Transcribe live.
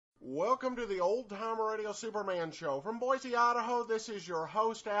Welcome to the Old Time Radio Superman Show. From Boise, Idaho, this is your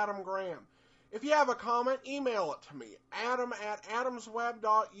host, Adam Graham. If you have a comment, email it to me,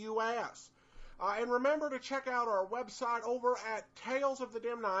 adam@adamsweb.us. And remember to check out our website over at Tales of the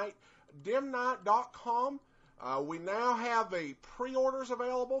Dim Night, dimnight.com. We now have the pre-orders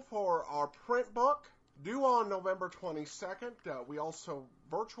available for our print book, due on November 22nd. We also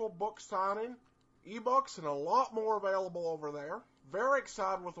virtual book signing, ebooks, and a lot more available over there. Very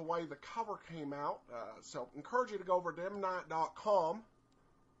excited with the way the cover came out, so encourage you to go over to dimnight.com.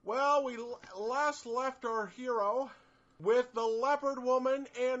 Well, we last left our hero with the Leopard Woman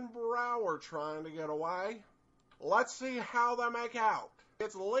and Brower trying to get away. Let's see how they make out.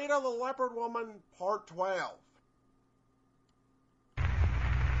 It's Lita the Leopard Woman, Part 12.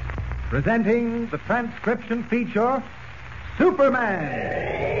 Presenting the transcription feature,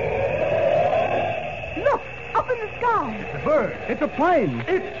 Superman. Look, up in the sky. It's a bird. It's a plane.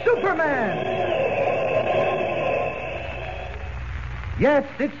 It's Superman. Yes,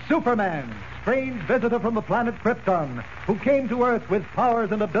 it's Superman, strange visitor from the planet Krypton, who came to Earth with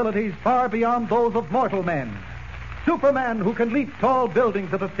powers and abilities far beyond those of mortal men. Superman, who can leap tall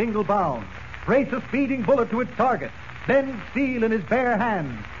buildings at a single bound, race a speeding bullet to its target, bend steel in his bare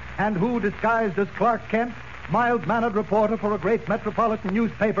hands, and who, disguised as Clark Kent, mild-mannered reporter for a great metropolitan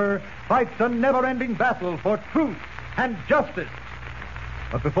newspaper, fights a never-ending battle for truth and justice.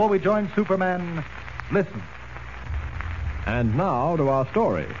 But before we join Superman, listen. And now to our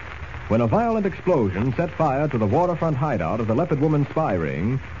story. When a violent explosion set fire to the waterfront hideout of the Leopard Woman spy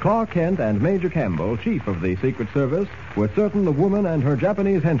ring, Clark Kent and Major Campbell, chief of the Secret Service, were certain the woman and her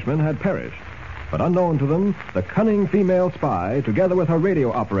Japanese henchman had perished. But unknown to them, the cunning female spy, together with her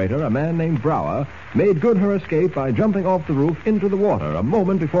radio operator, a man named Brower, made good her escape by jumping off the roof into the water a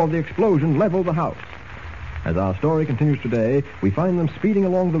moment before the explosion leveled the house. As our story continues today, we find them speeding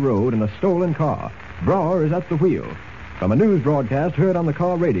along the road in a stolen car. Brower is at the wheel. From a news broadcast heard on the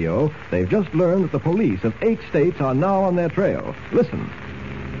car radio, they've just learned that the police of 8 states are now on their trail. Listen.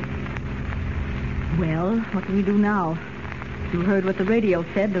 Well, what do we do now? You heard what the radio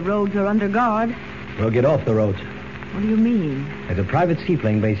said. The roads are under guard. We'll get off the roads. What do you mean? There's a private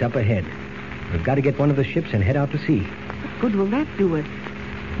seaplane base up ahead. We've got to get one of the ships and head out to sea. What good will that do us?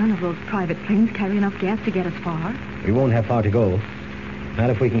 None of those private planes carry enough gas to get us far. We won't have far to go. Not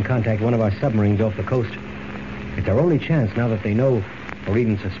if we can contact one of our submarines off the coast. It's our only chance now that they know or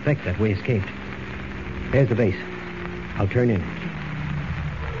even suspect that we escaped. There's the base. I'll turn in.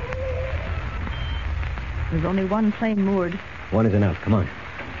 There's only one plane moored. One is enough. Come on.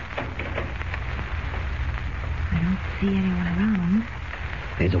 I don't see anyone around.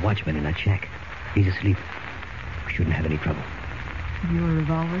 There's a watchman in that shack. He's asleep. We shouldn't have any trouble. Your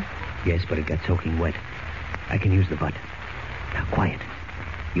revolver? Yes, but it got soaking wet. I can use the butt. Now, quiet.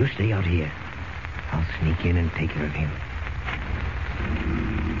 You stay out here. I'll sneak in and take care of him.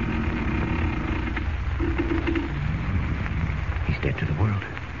 He's dead to the world.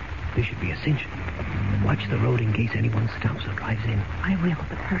 This should be a cinch. Watch the road in case anyone stops or drives in. I will,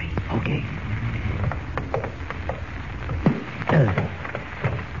 but hurry. Okay.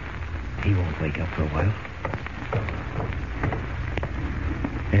 He won't wake up for a while.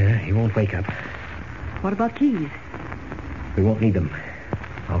 He won't wake up. What about keys? We won't need them.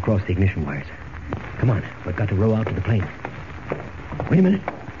 I'll cross the ignition wires. Come on, we've got to row out to the plane. Wait a minute.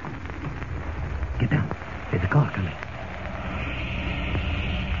 Get down. There's a car coming.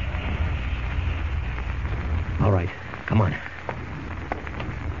 All right, come on.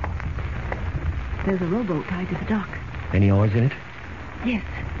 There's a rowboat tied to the dock. Any oars in it? Yes.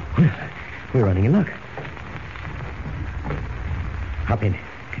 We're running in luck. Hop in.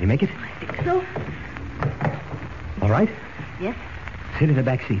 Can you make it? I think so. All right? Yes. Sit in the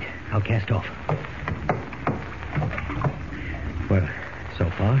back seat. I'll cast off. Well, so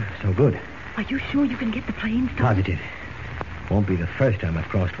far, so good. Are you sure you can get the plane started? Positive. Won't be the first time I've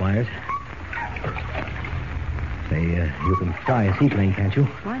crossed wires. Say, you can fly a seaplane, can't you?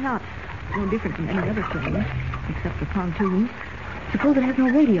 Why not? No different from any other plane, except for pontoons. Suppose it has no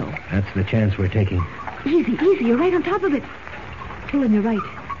radio. That's the chance we're taking. Easy, easy. You're right on top of it. Pull in your right.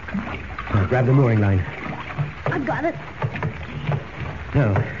 Now, grab the mooring line. I've got it.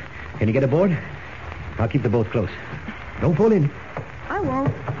 Now, can you get aboard? I'll keep the boat close. Don't pull in. I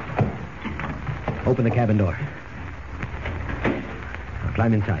won't. Open the cabin door. Now,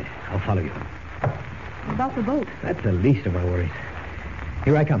 climb inside. I'll follow you. What about the boat? That's the least of our worries.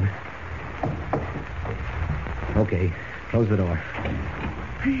 Here I come. Okay, close the door.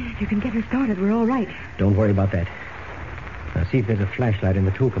 If you can get her started, we're all right. Don't worry about that. Now, see if there's a flashlight in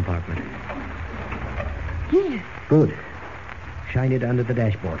the tool compartment. Yes. Good. Shine it under the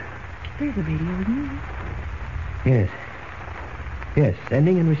dashboard. There's a radio, isn't there? Yes. Yes,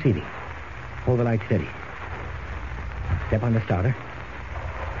 sending and receiving. Hold the light steady. Step on the starter.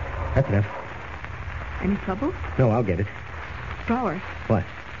 That's enough. Any trouble? No, I'll get it. Brower, What?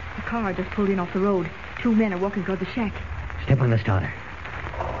 the car just pulled in off the road. 2 men are walking toward the shack. Step on the starter.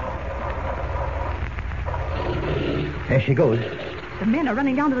 There she goes. The men are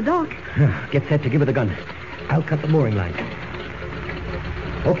running down to the dock. Get set to give her the gun. I'll cut the mooring line.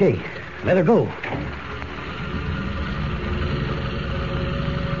 Okay, let her go.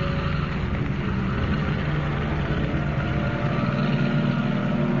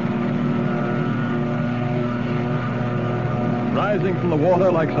 Rising from the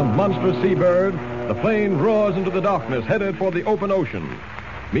water like some monstrous seabird, the plane roars into the darkness, headed for the open ocean.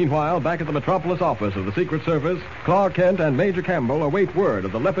 Meanwhile, back at the Metropolis office of the Secret Service, Clark Kent and Major Campbell await word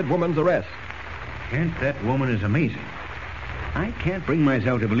of the Leopard Woman's arrest. Kent, that woman is amazing. I can't bring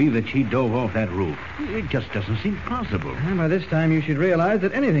myself to believe that she dove off that roof. It just doesn't seem possible. And by this time, you should realize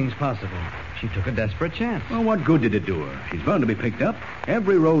that anything's possible. She took a desperate chance. Well, what good did it do her? She's bound to be picked up.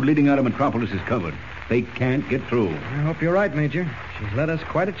 Every road leading out of Metropolis is covered. They can't get through. I hope you're right, Major. She's led us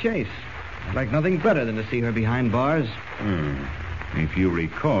quite a chase. I'd like nothing better than to see her behind bars. If you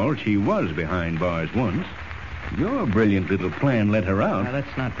recall, she was behind bars once. Your brilliant little plan let her out. Now,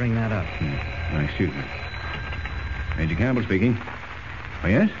 let's not bring that up. Excuse me. Major Campbell speaking. Oh,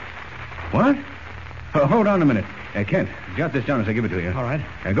 yes? What? Oh, hold on a minute. Kent, jot this down as I give it to you. All right.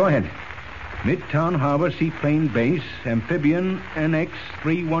 Go ahead. Midtown Harbor Seaplane Base, Amphibian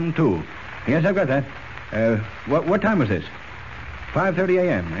NX312. Yes, I've got that. What time was this? 5:30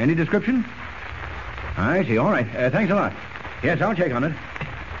 a.m. Any description? I see. All right. Thanks a lot. Yes, I'll check on it.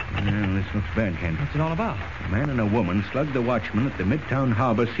 Well, this looks bad, Kent. What's it all about? A man and a woman slugged the watchman at the Midtown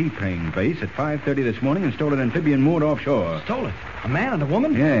Harbor Seaplane Base at 5:30 this morning and stole an amphibian moored offshore. Stole it? A man and a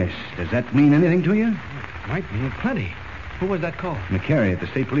woman? Yes. Does that mean anything to you? Might mean plenty. Who was that call? McCary at the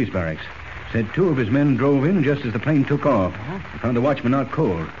State Police Barracks. Said 2 of his men drove in just as the plane took off. They found the watchman out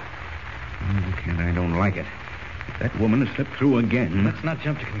cold. Kent, I don't like it. If that woman has slipped through again... Let's not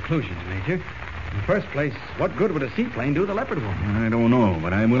jump to conclusions, Major. In the first place, what good would a seaplane do the Leopard Woman? I don't know,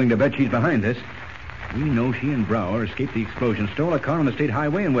 but I'm willing to bet she's behind this. We know she and Brower escaped the explosion, stole a car on the state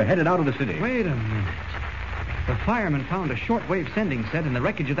highway, and were headed out of the city. Wait a minute. The firemen found a shortwave sending set in the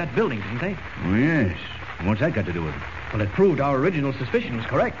wreckage of that building, didn't they? Oh, yes. What's that got to do with it? Well, it proved our original suspicion was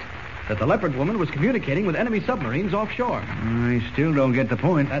correct. That the Leopard Woman was communicating with enemy submarines offshore. I still don't get the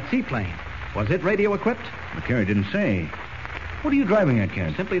point. That seaplane, was it radio equipped? McCary didn't say. What are you driving at,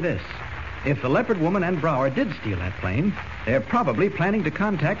 Kent? Simply this. If the Leopard Woman and Brower did steal that plane, they're probably planning to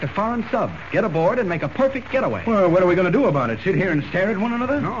contact a foreign sub, get aboard, and make a perfect getaway. Well, what are we going to do about it? Sit here and stare at one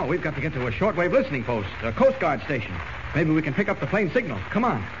another? No, we've got to get to a shortwave listening post, a Coast Guard station. Maybe we can pick up the plane signal. Come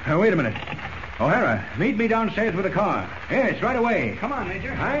on. Wait a minute. O'Hara, meet me downstairs with a car. Yes, right away. Come on,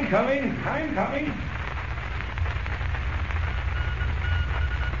 Major. I'm coming.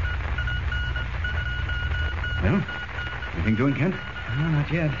 Well, anything doing, Kent? No,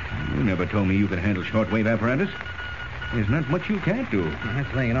 not yet. You never told me you could handle shortwave apparatus. There's not much you can't do.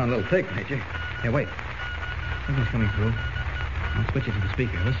 That's laying it on a little thick, Major. Here, wait. Something's coming through. I'll switch it to the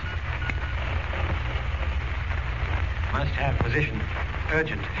speaker. Listen. Must have position.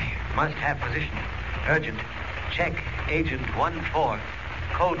 Urgent. Must have position. Urgent. Check. Agent 1-4.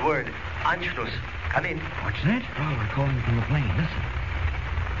 Code word. Anschluss. Come in. What's that? Oh, we're calling from the plane. Listen.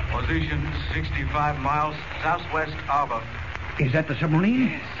 Position 65 miles southwest harbor. Is that the submarine?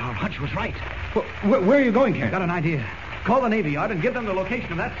 Yes, our hunch was right. Well, where are you going, Kent? Got an idea. Call the Navy Yard and give them the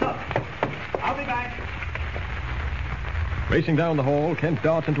location of that sub. I'll be back. Racing down the hall, Kent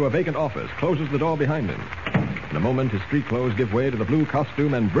darts into a vacant office, closes the door behind him. In a moment, his street clothes give way to the blue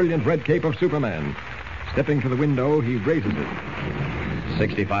costume and brilliant red cape of Superman. Stepping to the window, he raises it.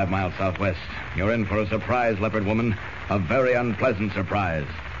 65 miles southwest. You're in for a surprise, Leopard Woman. A very unpleasant surprise.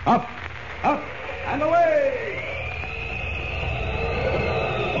 Up, and away!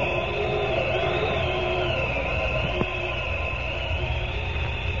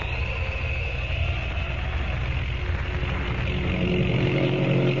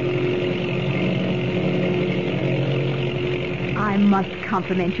 I must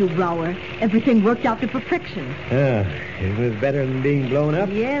compliment you, Brower. Everything worked out to perfection. It was better than being blown up?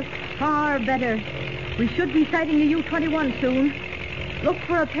 Yes, far better. We should be sighting the U-21 soon. Look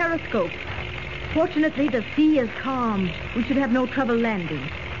for a periscope. Fortunately, the sea is calm. We should have no trouble landing.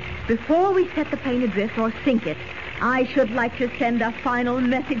 Before we set the plane adrift or sink it, I should like to send a final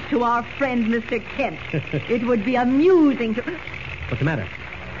message to our friend, Mr. Kent. It would be amusing to... What's the matter?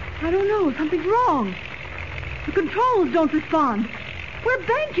 I don't know. Something's wrong. The controls don't respond. We're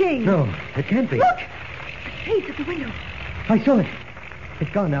banking. No, it can't be. Look! Face at the window. I saw it.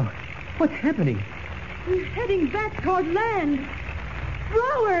 It's gone now. What's happening? We're heading back toward land.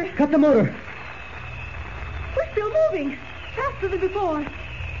 Brower! Cut the motor. We're still moving. Faster than before.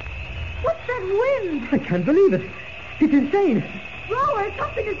 What's that wind? I can't believe it. It's insane. Brower,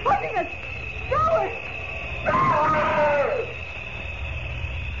 something is pushing us. Brower! Brower!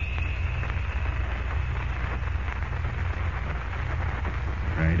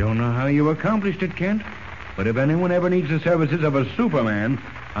 I don't know how you accomplished it, Kent, but if anyone ever needs the services of a Superman,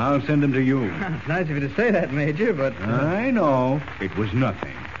 I'll send him to you. It's nice of you to say that, Major, but... I know. It was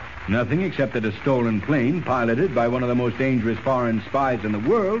nothing. Nothing except that a stolen plane, piloted by one of the most dangerous foreign spies in the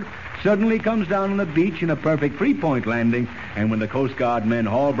world, suddenly comes down on the beach in a perfect three-point landing, and when the Coast Guard men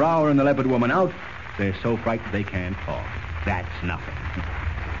haul Brower and the Leopard Woman out, they're so frightened they can't talk. That's nothing.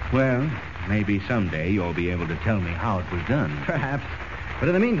 Well, maybe someday you'll be able to tell me how it was done. Perhaps. But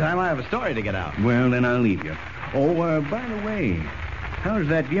in the meantime, I have a story to get out. Well, then I'll leave you. Oh, by the way, how's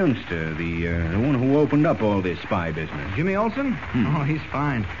that youngster, the one who opened up all this spy business? Jimmy Olsen? Oh, he's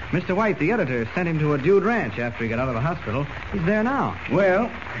fine. Mr. White, the editor, sent him to a dude ranch after he got out of the hospital. He's there now. Well,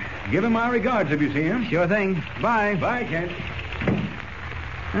 give him my regards if you see him. Sure thing. Bye. Bye, Kent.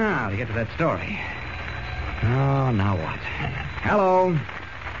 Now, to get to that story. Oh, now what? Hello.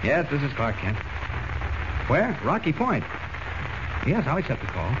 Yes, this is Clark Kent. Where? Rocky Point. Yes, I'll accept the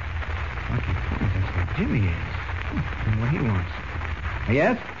call. Rocky Point, that's where Jimmy is. And what he wants.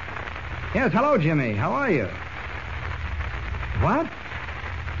 Yes? Yes, hello, Jimmy. How are you? What?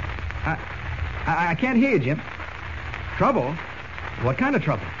 I can't hear you, Jim. Trouble? What kind of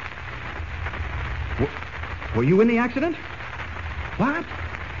trouble? Were you in the accident? What?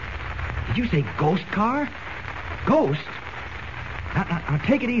 Did you say ghost car? Ghost? Now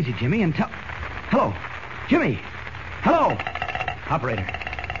take it easy, Jimmy, and tell... Hello? Jimmy? Hello? Operator.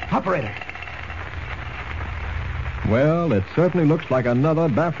 Operator. Well, it certainly looks like another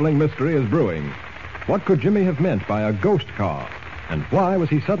baffling mystery is brewing. What could Jimmy have meant by a ghost car? And why was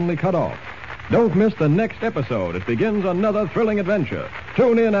he suddenly cut off? Don't miss the next episode. It begins another thrilling adventure.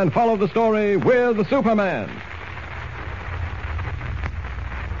 Tune in and follow the story with the Superman.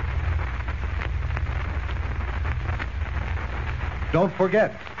 Don't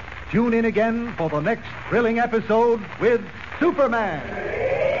forget, tune in again for the next thrilling episode with Superman.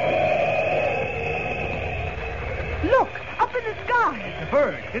 Look, up in the sky. It's a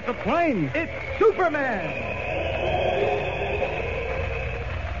bird. It's a plane. It's Superman.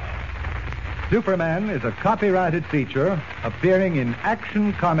 Superman is a copyrighted feature appearing in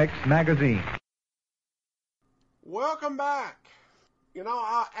Action Comics magazine. Welcome back. You know,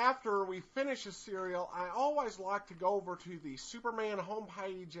 after we finish a serial, I always like to go over to the Superman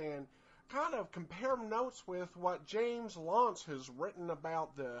homepage and kind of compare notes with what James Luntz has written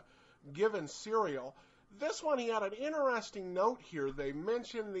about the given serial. This one, he had an interesting note here. They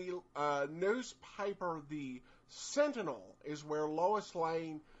mentioned the newspaper, the Sentinel, is where Lois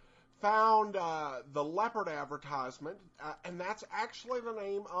Lane found the Leopard advertisement, and that's actually the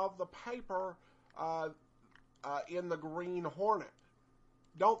name of the paper in the Green Hornet.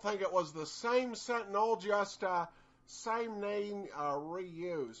 Don't think it was the same Sentinel, just same name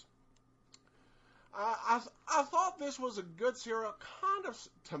reused. I thought this was a good serial. Kind of,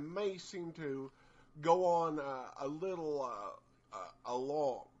 to me, seemed to go on a little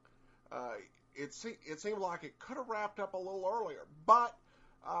along. It seemed like it could have wrapped up a little earlier, but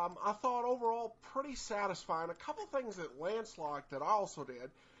I thought overall pretty satisfying. A couple things that Lance liked that I also did.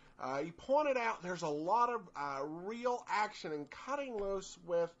 He pointed out there's a lot of real action and cutting loose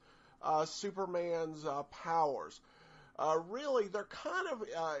with Superman's powers. Really, they're kind of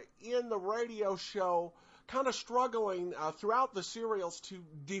in the radio show, kind of struggling throughout the serials to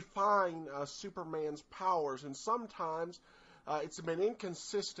define Superman's powers, and sometimes it's been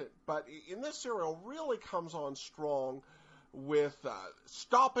inconsistent. But in this serial, really comes on strong with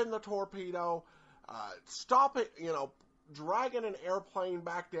stopping the torpedo, dragging an airplane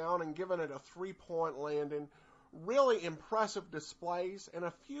back down and giving it a three-point landing. Really impressive displays and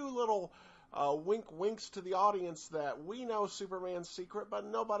a few little winks to the audience that we know Superman's secret, but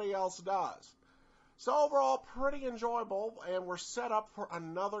nobody else does. So overall, pretty enjoyable, and we're set up for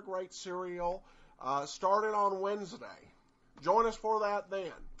another great serial starting on Wednesday. Join us for that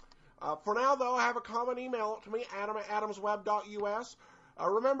then. For now, though, have a comment, email it to me, adam@adamsweb.us.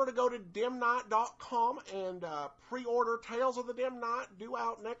 Remember to go to dimnight.com and pre-order Tales of the Dim Night, due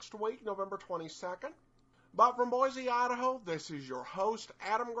out next week, November 22nd. But from Boise, Idaho, this is your host,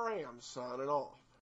 Adam Graham, signing off.